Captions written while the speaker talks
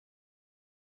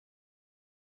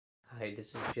Hi,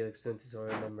 this is Felix doing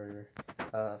tutorial number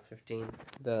 15,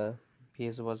 the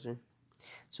piezo buzzer.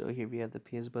 So here we have the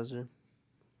piezo buzzer.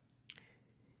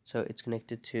 So it's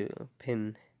connected to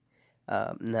pin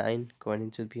 9 going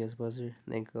into the piezo buzzer,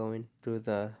 then going through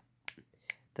the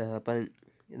button,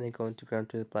 and then going to ground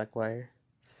to the black wire,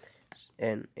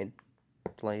 and it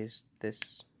plays this.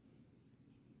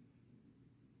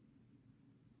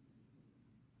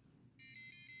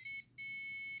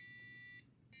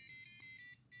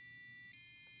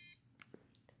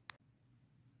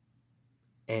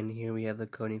 And here we have the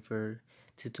coding for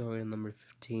tutorial number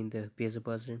 15, the piezo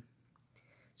buzzer.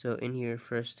 So in here,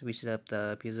 first we set up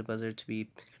the piezo buzzer to be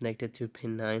connected to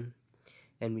pin 9,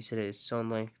 and we set its sound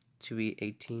length to be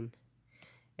 18,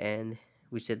 and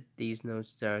we set these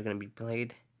notes that are going to be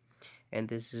played, and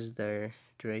this is their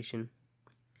duration,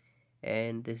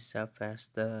 and this is how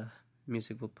fast the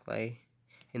music will play.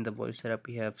 In the voice setup,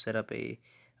 we have set up a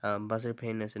buzzer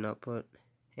pin as an output,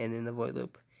 and in the void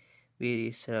loop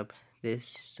we set up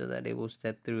this so that it will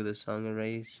step through the song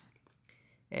arrays.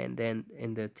 And then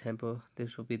in the tempo,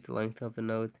 this will be the length of the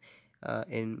note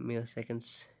in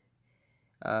milliseconds,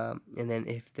 and then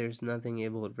if there's nothing,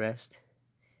 it will rest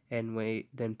and wait,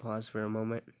 then pause for a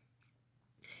moment.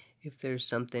 If there's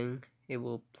something, it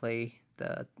will play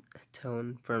the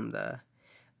tone from the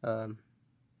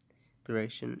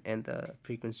duration and the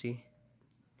frequency,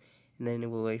 and then it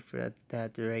will wait for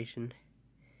that duration,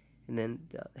 and then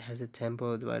it has a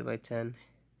tempo divided by 10,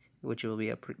 which will be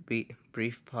a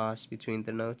brief pause between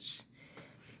the notes,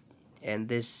 and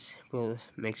this will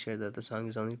make sure that the song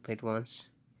is only played once.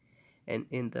 And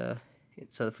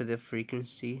so for the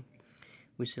frequency,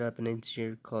 we set up an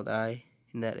integer called I,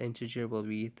 and that integer will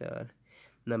be the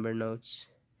number notes,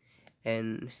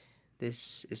 and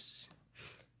this is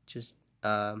just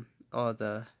all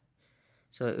the,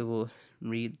 so it will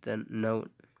read the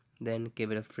note, then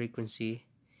give it a frequency,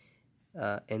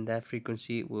 and that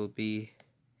frequency will be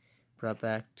brought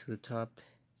back to the top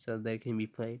so that it can be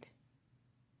played.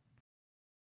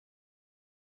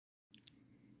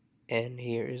 And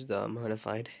here is the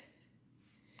modified.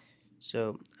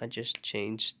 So I just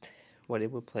changed what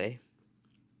it will play.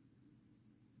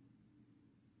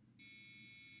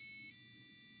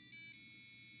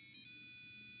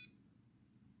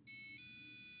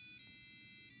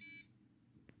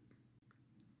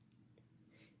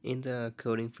 In the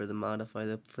coding for the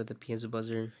modified for the piezo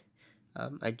buzzer,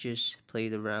 I just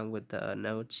played around with the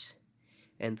notes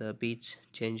and the beats,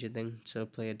 changing them to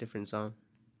play a different song.